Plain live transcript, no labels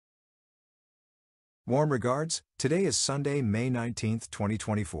Warm regards, today is Sunday, May 19,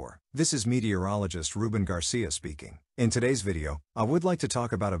 2024. This is meteorologist Ruben Garcia speaking. In today's video, I would like to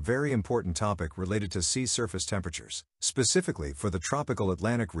talk about a very important topic related to sea surface temperatures, specifically for the tropical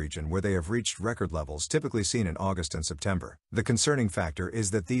Atlantic region where they have reached record levels typically seen in August and September. The concerning factor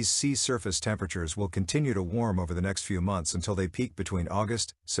is that these sea surface temperatures will continue to warm over the next few months until they peak between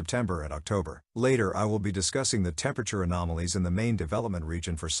August, September, and October. Later, I will be discussing the temperature anomalies in the main development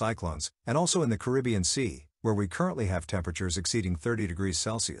region for cyclones, and also in the Caribbean Sea, where we currently have temperatures exceeding 30 degrees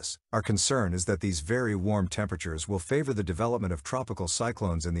Celsius. Our concern is that these very warm temperatures will favor the development of tropical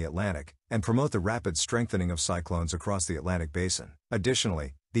cyclones in the Atlantic and promote the rapid strengthening of cyclones across the Atlantic basin.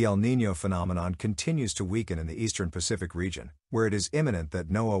 Additionally, the El Niño phenomenon continues to weaken in the eastern Pacific region, where it is imminent that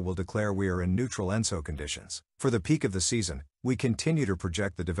NOAA will declare we are in neutral ENSO conditions. For the peak of the season, we continue to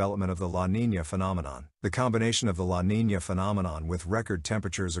project the development of the La Niña phenomenon. The combination of the La Niña phenomenon with record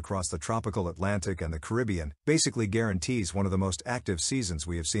temperatures across the tropical Atlantic and the Caribbean basically guarantees one of the most active seasons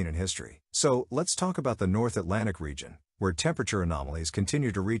we have seen in history. So, let's talk about the North Atlantic region, where temperature anomalies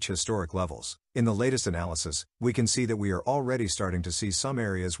continue to reach historic levels. In the latest analysis, we can see that we are already starting to see some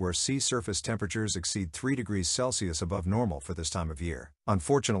areas where sea surface temperatures exceed 3 degrees Celsius above normal for this time of year.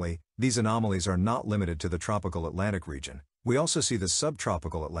 Unfortunately, these anomalies are not limited to the tropical Atlantic region. We also see the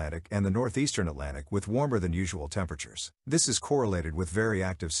subtropical Atlantic and the northeastern Atlantic with warmer than usual temperatures. This is correlated with very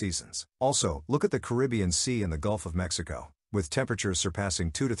active seasons. Also, look at the Caribbean Sea and the Gulf of Mexico, with temperatures surpassing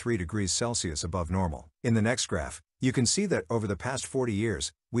 2 to 3 degrees Celsius above normal. In the next graph, you can see that over the past 40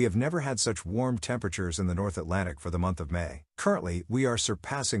 years, we have never had such warm temperatures in the North Atlantic for the month of May. Currently, we are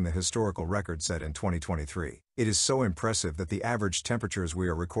surpassing the historical record set in 2023. It is so impressive that the average temperatures we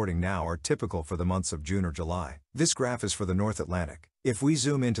are recording now are typical for the months of June or July. This graph is for the North Atlantic. If we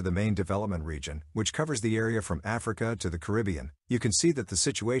zoom into the main development region, which covers the area from Africa to the Caribbean, you can see that the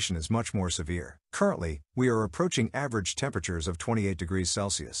situation is much more severe. Currently, we are approaching average temperatures of 28 degrees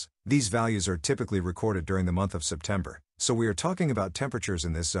Celsius. These values are typically recorded during the month of September, so we are talking about temperatures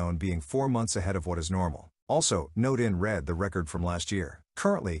in this zone being 4 months ahead of what is normal. Also, note in red the record from last year.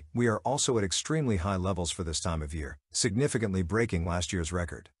 Currently, we are also at extremely high levels for this time of year, significantly breaking last year's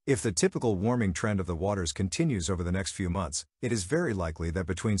record. If the typical warming trend of the waters continues over the next few months, it is very likely that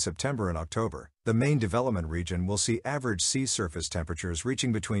between September and October, the main development region will see average sea surface temperatures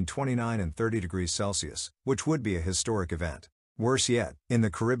reaching between 29 and 30 degrees Celsius, which would be a historic event. Worse yet, in the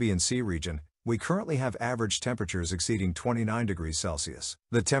Caribbean Sea region, we currently have average temperatures exceeding 29 degrees Celsius.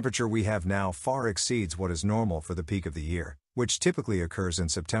 The temperature we have now far exceeds what is normal for the peak of the year, which typically occurs in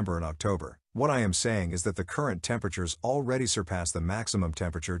September and October. What I am saying is that the current temperatures already surpass the maximum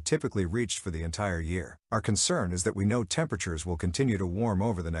temperature typically reached for the entire year. Our concern is that we know temperatures will continue to warm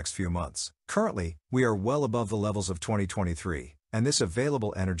over the next few months. Currently, we are well above the levels of 2023. And this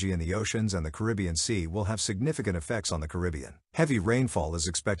available energy in the oceans and the Caribbean Sea will have significant effects on the Caribbean. Heavy rainfall is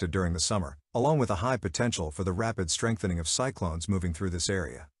expected during the summer, along with a high potential for the rapid strengthening of cyclones moving through this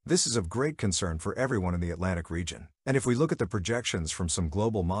area. This is of great concern for everyone in the Atlantic region. And if we look at the projections from some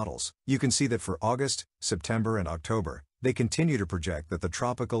global models, you can see that for August, September, and October, they continue to project that the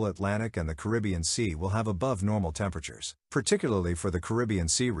tropical Atlantic and the Caribbean Sea will have above normal temperatures, particularly for the Caribbean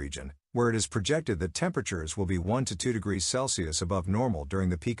Sea region, where it is projected that temperatures will be 1 to 2 degrees Celsius above normal during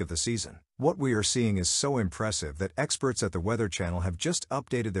the peak of the season. What we are seeing is so impressive that experts at the Weather Channel have just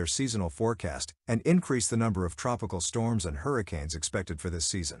updated their seasonal forecast and increased the number of tropical storms and hurricanes expected for this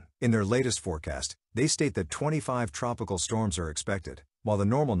season. In their latest forecast, they state that 25 tropical storms are expected, while the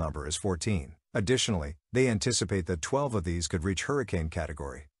normal number is 14. Additionally, they anticipate that 12 of these could reach hurricane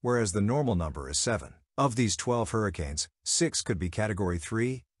category, whereas the normal number is 7. Of these 12 hurricanes, 6 could be Category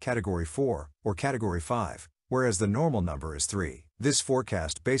 3, Category 4, or Category 5, whereas the normal number is 3. This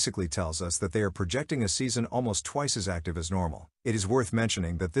forecast basically tells us that they are projecting a season almost twice as active as normal. It is worth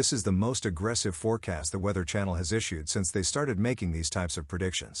mentioning that this is the most aggressive forecast the Weather Channel has issued since they started making these types of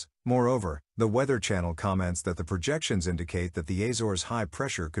predictions. Moreover, the Weather Channel comments that the projections indicate that the Azores high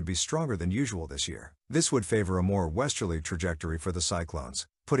pressure could be stronger than usual this year. This would favor a more westerly trajectory for the cyclones,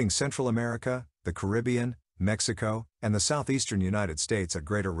 putting Central America, the Caribbean, Mexico, and the southeastern United States at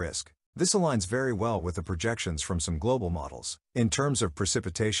greater risk. This aligns very well with the projections from some global models. In terms of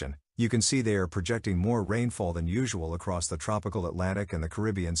precipitation, you can see they are projecting more rainfall than usual across the tropical Atlantic and the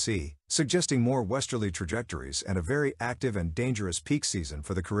Caribbean Sea, suggesting more westerly trajectories and a very active and dangerous peak season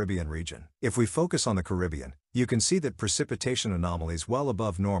for the Caribbean region. If we focus on the Caribbean, you can see that precipitation anomalies well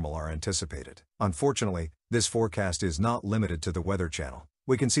above normal are anticipated. Unfortunately, this forecast is not limited to the Weather Channel.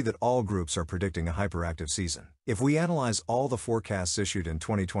 we can see that all groups are predicting a hyperactive season. If we analyze all the forecasts issued in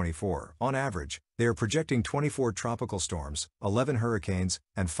 2024, on average, they are projecting 24 tropical storms, 11 hurricanes,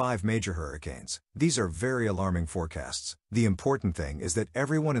 and 5 major hurricanes. These are very alarming forecasts. The important thing is that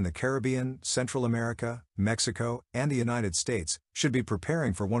everyone in the Caribbean, Central America, Mexico, and the United States should be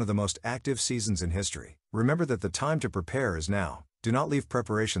preparing for one of the most active seasons in history. Remember that the time to prepare is now. Do not leave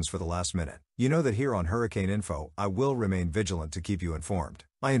preparations for the last minute. You know that here on Hurricane Info, I will remain vigilant to keep you informed.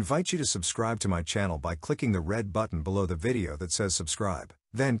 I invite you to subscribe to my channel by clicking the red button below the video that says subscribe.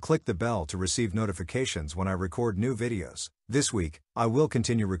 Then click the bell to receive notifications when I record new videos. This week, I will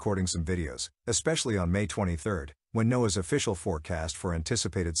continue recording some videos, especially on May 23rd, when NOAA's official forecast for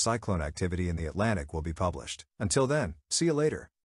anticipated cyclone activity in the Atlantic will be published. Until then, see you later.